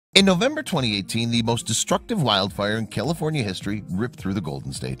In November 2018, the most destructive wildfire in California history ripped through the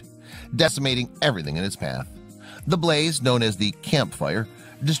Golden State, decimating everything in its path. The blaze, known as the Camp Fire,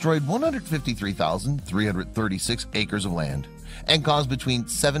 destroyed 153,336 acres of land and caused between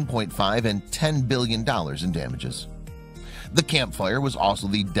 $7.5 and $10 billion in damages. The Camp Fire was also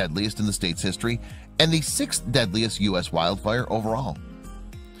the deadliest in the state's history and the 6th deadliest U.S. wildfire overall.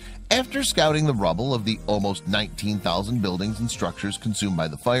 After scouting the rubble of the almost 19,000 buildings and structures consumed by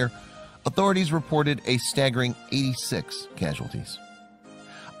the fire, authorities reported a staggering 86 casualties.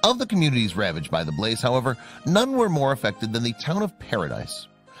 Of the communities ravaged by the blaze, however, none were more affected than the town of Paradise.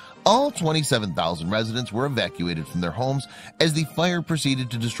 All 27,000 residents were evacuated from their homes as the fire proceeded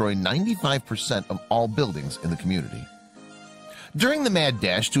to destroy 95% of all buildings in the community. During the mad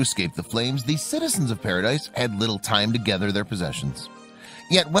dash to escape the flames, the citizens of Paradise had little time to gather their possessions.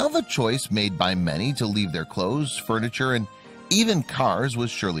 Yet while the choice made by many to leave their clothes, furniture, and even cars was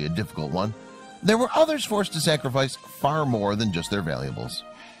surely a difficult one, there were others forced to sacrifice far more than just their valuables.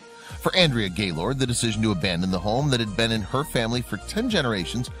 For Andrea Gaylord, the decision to abandon the home that had been in her family for 10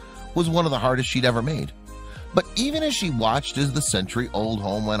 generations was one of the hardest she'd ever made. But even as she watched as the century-old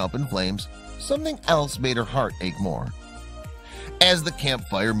home went up in flames, something else made her heart ache more. As the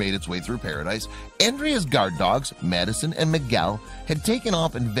campfire made its way through Paradise, Andrea's guard dogs, Madison and Miguel, had taken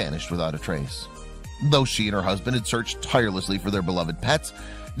off and vanished without a trace. Though she and her husband had searched tirelessly for their beloved pets,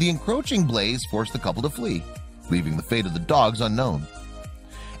 the encroaching blaze forced the couple to flee, leaving the fate of the dogs unknown.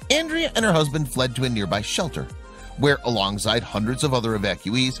 Andrea and her husband fled to a nearby shelter, where, alongside hundreds of other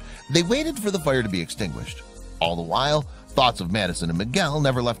evacuees, they waited for the fire to be extinguished. All the while, thoughts of Madison and Miguel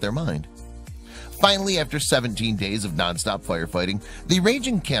never left their mind. Finally, after 17 days of nonstop firefighting, the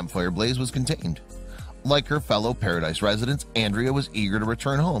raging campfire blaze was contained. Like her fellow Paradise residents, Andrea was eager to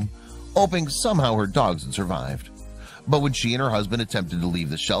return home, hoping somehow her dogs had survived. But when she and her husband attempted to leave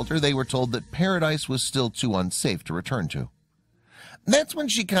the shelter, they were told that Paradise was still too unsafe to return to. That's when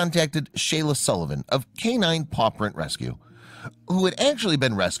she contacted Shayla Sullivan of Canine Paw Print Rescue, who had actually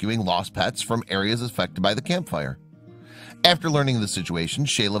been rescuing lost pets from areas affected by the campfire. After learning the situation,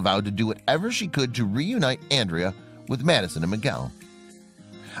 Shayla vowed to do whatever she could to reunite Andrea with Madison and Miguel.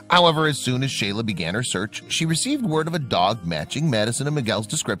 However, as soon as Shayla began her search, she received word of a dog matching Madison and Miguel's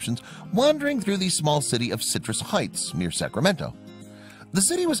descriptions wandering through the small city of Citrus Heights near Sacramento. The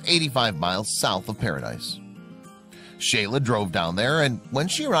city was 85 miles south of Paradise. Shayla drove down there, and when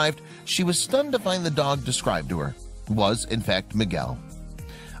she arrived, she was stunned to find the dog described to her was, in fact, Miguel.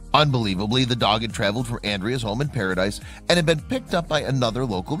 Unbelievably, the dog had traveled from Andrea's home in Paradise and had been picked up by another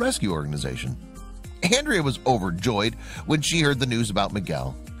local rescue organization. Andrea was overjoyed when she heard the news about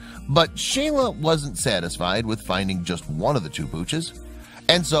Miguel, but Shayla wasn't satisfied with finding just one of the two pooches,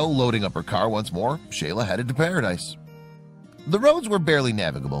 and so, loading up her car once more, Shayla headed to Paradise. The roads were barely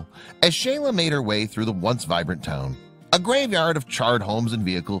navigable as Shayla made her way through the once vibrant town, a graveyard of charred homes and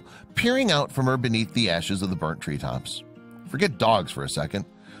vehicles peering out from her beneath the ashes of the burnt treetops. Forget dogs for a second.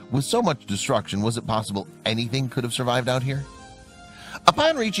 With so much destruction, was it possible anything could have survived out here?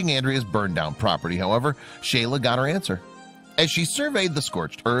 Upon reaching Andrea's burned-down property, however, Shayla got her answer. As she surveyed the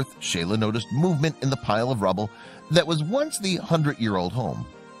scorched earth, Shayla noticed movement in the pile of rubble that was once the 100-year-old home.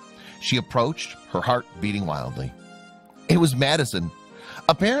 She approached, her heart beating wildly. It was Madison.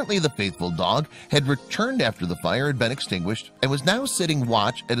 Apparently, the faithful dog had returned after the fire had been extinguished and was now sitting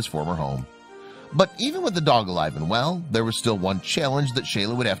watch at his former home. But even with the dog alive and well, there was still one challenge that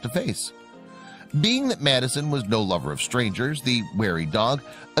Shayla would have to face. Being that Madison was no lover of strangers, the wary dog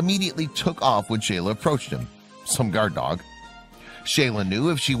immediately took off when Shayla approached him. Some guard dog. Shayla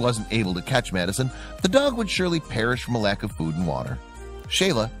knew if she wasn't able to catch Madison, the dog would surely perish from a lack of food and water.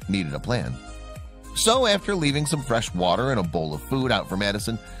 Shayla needed a plan. So after leaving some fresh water and a bowl of food out for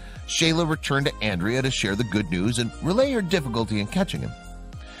Madison, Shayla returned to Andrea to share the good news and relay her difficulty in catching him.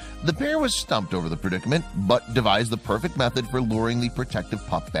 The pair was stumped over the predicament, but devised the perfect method for luring the protective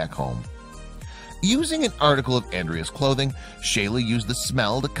pup back home. Using an article of Andrea's clothing, Shayla used the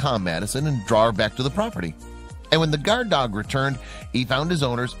smell to calm Madison and draw her back to the property. And when the guard dog returned, he found his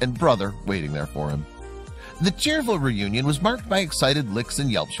owners and brother waiting there for him. The cheerful reunion was marked by excited licks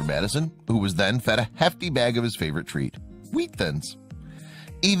and yelps from Madison, who was then fed a hefty bag of his favorite treat, Wheat Thins.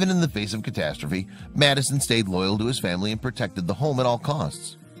 Even in the face of catastrophe, Madison stayed loyal to his family and protected the home at all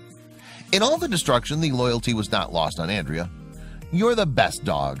costs. In all the destruction, the loyalty was not lost on Andrea. "You're the best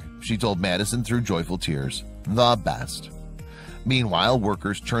dog," she told Madison through joyful tears. The best. Meanwhile,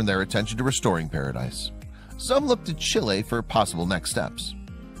 workers turned their attention to restoring Paradise. Some looked to Chile for possible next steps.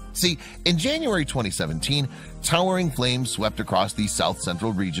 See, in January 2017, towering flames swept across the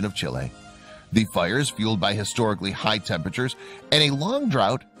south-central region of Chile. The fires, fueled by historically high temperatures and a long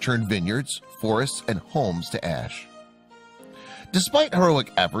drought, turned vineyards, forests, and homes to ash. Despite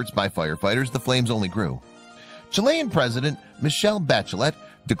heroic efforts by firefighters, the flames only grew. Chilean President Michelle Bachelet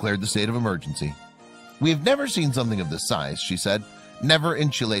declared the state of emergency. "We have never seen something of this size," she said, "never in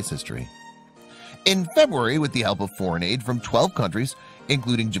Chile's history." In February, with the help of foreign aid from 12 countries,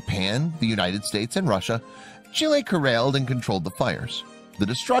 including Japan, the United States, and Russia, Chile corralled and controlled the fires. The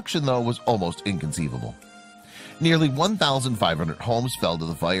destruction, though, was almost inconceivable. Nearly 1,500 homes fell to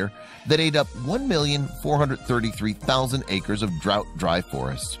the fire that ate up 1,433,000 acres of drought-dry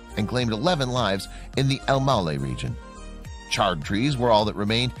forests and claimed 11 lives in the El Maule region. Charred trees were all that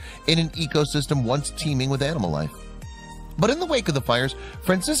remained in an ecosystem once teeming with animal life. But in the wake of the fires,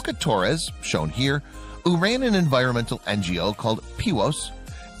 Francisca Torres, shown here, who ran an environmental NGO called Piwos,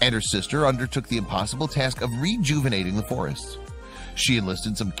 and her sister undertook the impossible task of rejuvenating the forests. She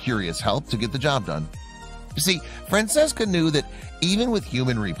enlisted some curious help to get the job done. You see, Francesca knew that even with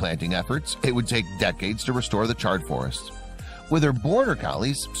human replanting efforts, it would take decades to restore the charred forests. With her border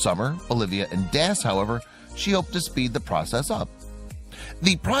collies, Summer, Olivia, and Das, however, she hoped to speed the process up.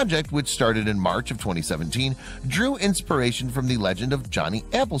 The project, which started in March of 2017, drew inspiration from the legend of Johnny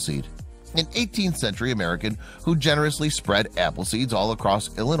Appleseed, an 18th century American who generously spread apple seeds all across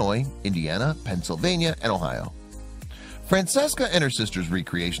Illinois, Indiana, Pennsylvania, and Ohio. Francesca and her sister's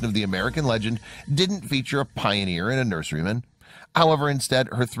recreation of the American legend didn't feature a pioneer and a nurseryman. However, instead,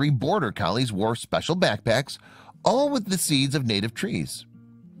 her 3 border collies wore special backpacks, all with the seeds of native trees.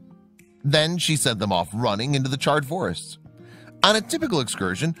 Then she sent them off running into the charred forests. On a typical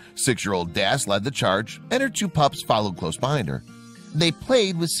excursion, 6-year-old Das led the charge, and her 2 pups followed close behind her. They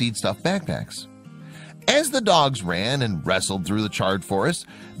played with seed-stuffed backpacks. As the dogs ran and wrestled through the charred forest,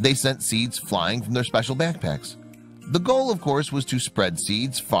 they sent seeds flying from their special backpacks. The goal, of course, was to spread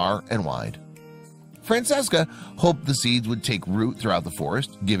seeds far and wide. Francesca hoped the seeds would take root throughout the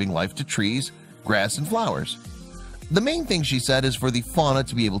forest, giving life to trees, grass, and flowers. The main thing, she said, is for the fauna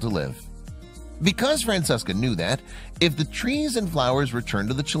to be able to live. Because Francesca knew that if the trees and flowers returned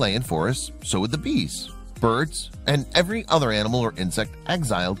to the Chilean forests, so would the bees, birds, and every other animal or insect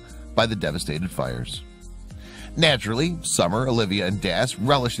exiled by the devastated fires. Naturally, Summer, Olivia, and Das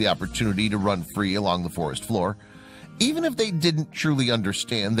relished the opportunity to run free along the forest floor, even if they didn't truly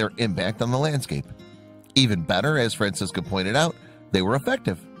understand their impact on the landscape. Even better, as Francisca pointed out, they were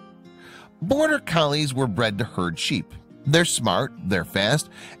effective. Border collies were bred to herd sheep. They're smart, they're fast,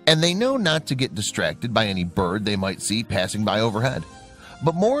 and they know not to get distracted by any bird they might see passing by overhead.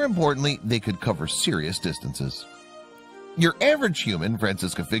 But more importantly, they could cover serious distances. Your average human,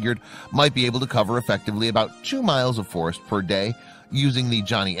 Francisca figured, might be able to cover effectively about 2 miles of forest per day using the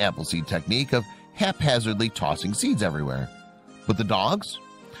Johnny Appleseed technique of haphazardly tossing seeds everywhere. But the dogs?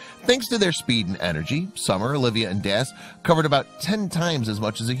 Thanks to their speed and energy, Summer, Olivia, and Das covered about 10 times as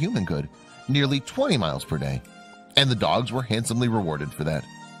much as a human could, nearly 20 miles per day. And the dogs were handsomely rewarded for that.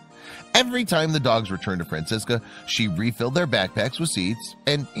 Every time the dogs returned to Francisca, she refilled their backpacks with seeds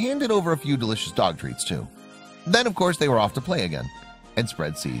and handed over a few delicious dog treats too. Then, of course, they were off to play again and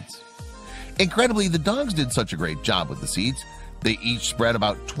spread seeds. Incredibly, the dogs did such a great job with the seeds. They each spread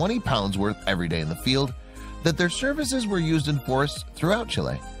about 20 pounds worth every day in the field, that their services were used in forests throughout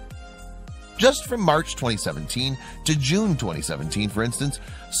Chile. Just from March 2017 to June 2017, for instance,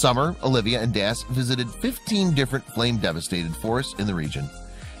 Summer, Olivia, and Das visited 15 different flame-devastated forests in the region.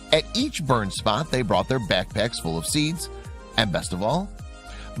 At each burn spot, they brought their backpacks full of seeds, and best of all,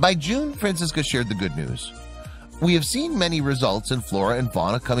 by June, Francisca shared the good news. "We have seen many results in flora and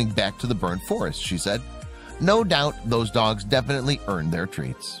fauna coming back to the burned forest," she said. "No doubt those dogs definitely earned their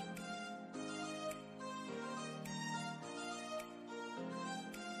treats."